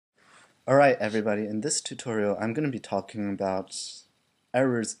Alright everybody, in this tutorial I'm going to be talking about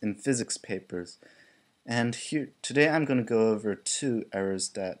errors in physics papers, and here today I'm going to go over two errors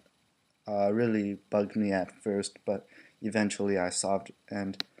that really bugged me at first, but eventually I solved,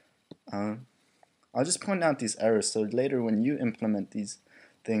 and uh, I'll just point out these errors so later when you implement these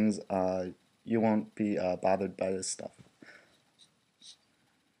things you won't be bothered by this stuff.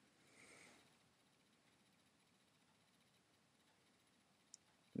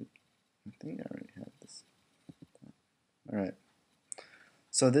 I think I already have this. Alright,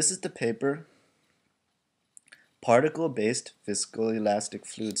 so this is the paper, Particle-Based Viscoelastic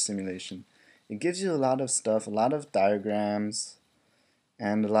Fluid Simulation. It gives you a lot of stuff, a lot of diagrams,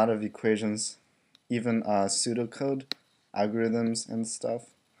 and a lot of equations, even pseudocode, algorithms, and stuff.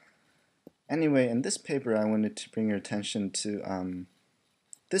 Anyway, in this paper I wanted to bring your attention to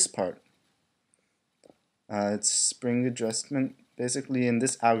this part. It's spring adjustment. Basically in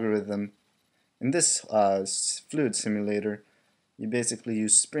this algorithm, in this fluid simulator, you basically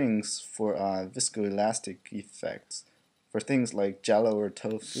use springs for viscoelastic effects for things like jello or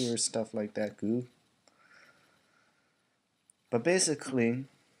tofu or stuff like that, goo. But basically,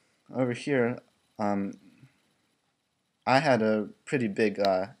 over here, I had a pretty big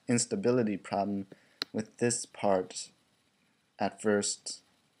instability problem with this part at first.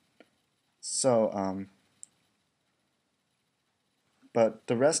 So, but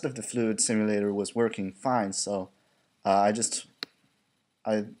the rest of the fluid simulator was working fine. So, I decided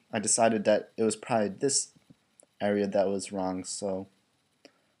that it was probably this area that was wrong. So,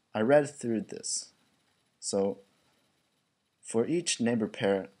 I read through this. So, for each neighbor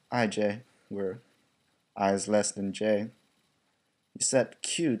pair ij, where I is less than j, you set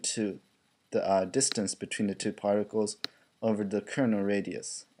q to the distance between the two particles over the kernel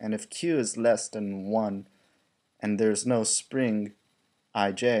radius. And if q is less than 1 and there's no spring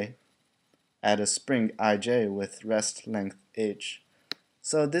ij, add a spring ij with rest length h.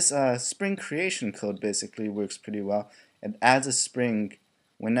 So this spring creation code basically works pretty well. It adds a spring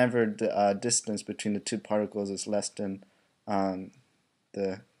whenever the distance between the two particles is less than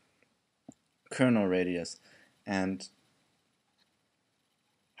the kernel radius. And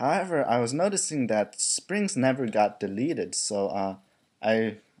however, I was noticing that springs never got deleted, so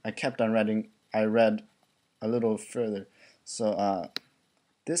I kept on reading. I read a little further. So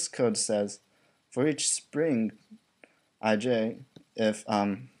this code says, for each spring ij, if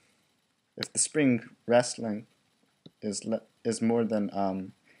the spring rest length is more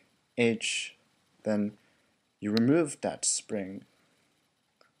than h, then you remove that spring.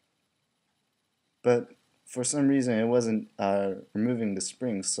 But for some reason it wasn't removing the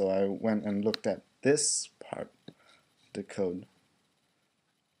springs, so I went and looked at this part of the code,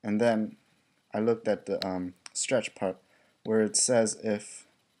 and then I looked at the stretch part where it says if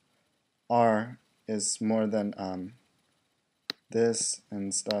r is more than this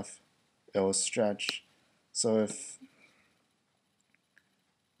and stuff, it will stretch. So if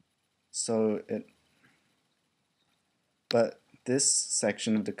so it but this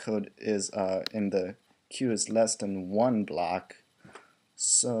section of the code is in the q is less than 1 block,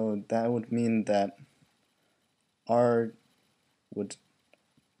 so that would mean that r would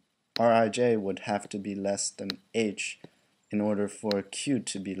Rij would have to be less than h in order for q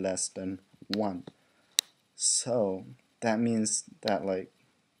to be less than 1. So that means that like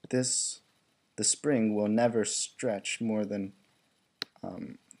the spring will never stretch more than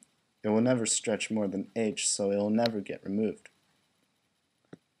it will never stretch more than h, so it will never get removed.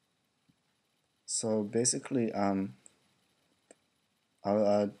 So basically, I'll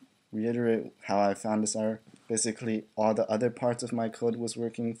reiterate how I found this error. Basically, all the other parts of my code was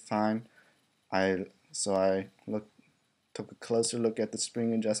working fine. So I took a closer look at the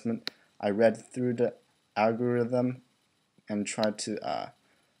spring adjustment. I read through the algorithm and tried to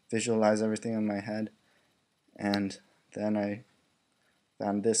visualize everything in my head, and then I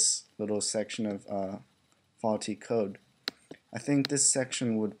found this little section of faulty code. I think this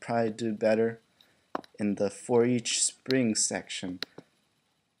section would probably do better in the for each spring section,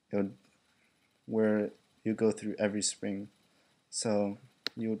 where you go through every spring. So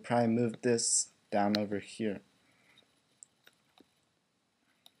you would probably move this down over here.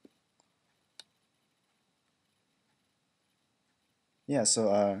 Yeah,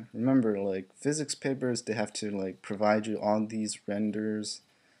 so remember, like, physics papers, they have to like provide you all these renders,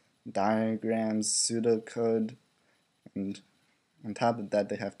 diagrams, pseudocode, and on top of that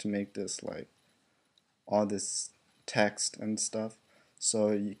they have to make this like all this text and stuff.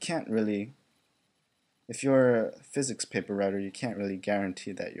 So you can't really, if you're a physics paper writer, you can't really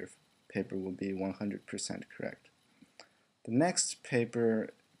guarantee that your paper will be 100% correct. The next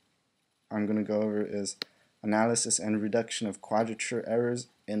paper I'm going to go over is analysis and reduction of quadrature errors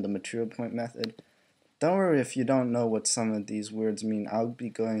in the material point method. Don't worry if you don't know what some of these words mean. I'll be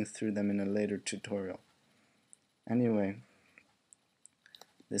going through them in a later tutorial. Anyway,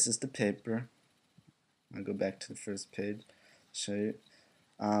 this is the paper. I'll go back to the first page, show you.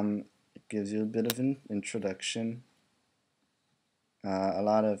 It gives you a bit of an introduction, a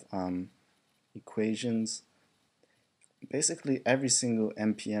lot of equations. Basically, every single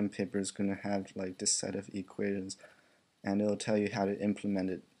MPM paper is going to have like this set of equations, and it'll tell you how to implement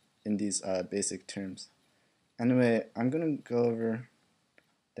it in these basic terms. Anyway, I'm going to go over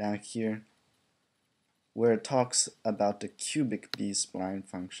down here where it talks about the cubic B-spline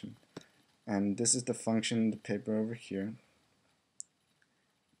function. And this is the function in the paper over here.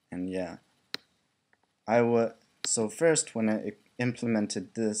 And yeah, so first when I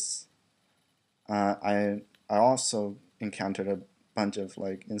implemented this, I also encountered a bunch of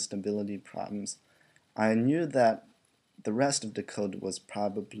like instability problems. I knew that the rest of the code was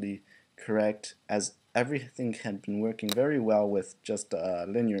probably correct, as everything had been working very well with just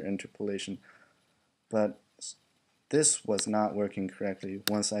linear interpolation, but this was not working correctly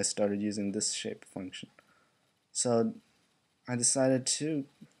once I started using this shape function. So I decided to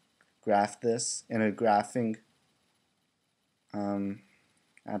graph this in a graphing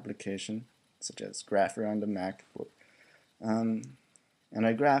application, such as Grapher on the MacBook, and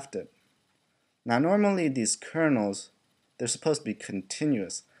I graphed it. Now normally these kernels, they're supposed to be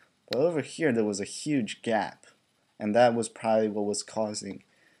continuous, but over here there was a huge gap, and that was probably what was causing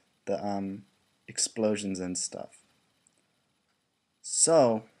the explosions and stuff.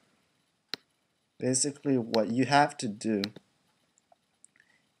 So basically what you have to do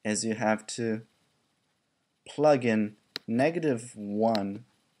is you have to plug in -1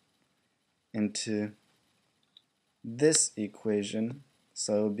 into this equation,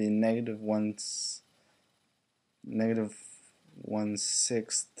 so it would be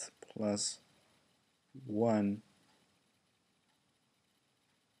 -1/6 plus 1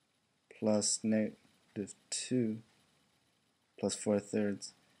 plus -2 plus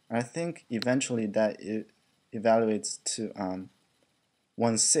 4/3. And I think eventually that it evaluates to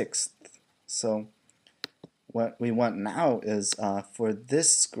 1/6. So what we want now is for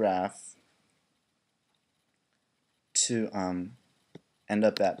this graph to end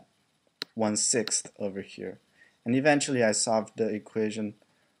up at 1/6 over here. And eventually I solved the equation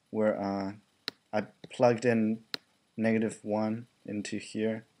where I plugged in -1 into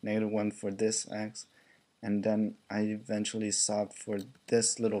here, -1 for this x, and then I eventually solved for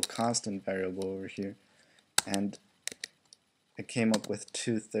this little constant variable over here, and it came up with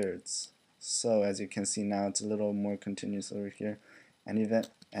 2/3. So as you can see now, it's a little more continuous over here, and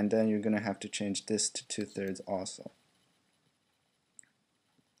then you're going to have to change this to 2/3 also.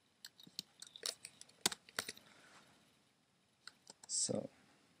 So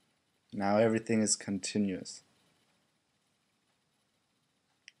now everything is continuous.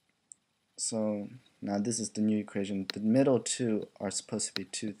 So now this is the new equation. The middle two are supposed to be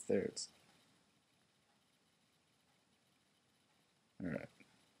 2/3. Alright.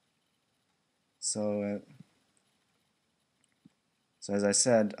 So as I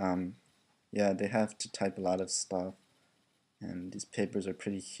said, yeah, they have to type a lot of stuff, and these papers are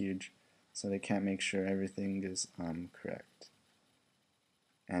pretty huge, so they can't make sure everything is correct.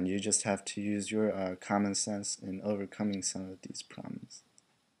 And you just have to use your common sense in overcoming some of these problems.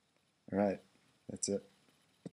 Alright, that's it.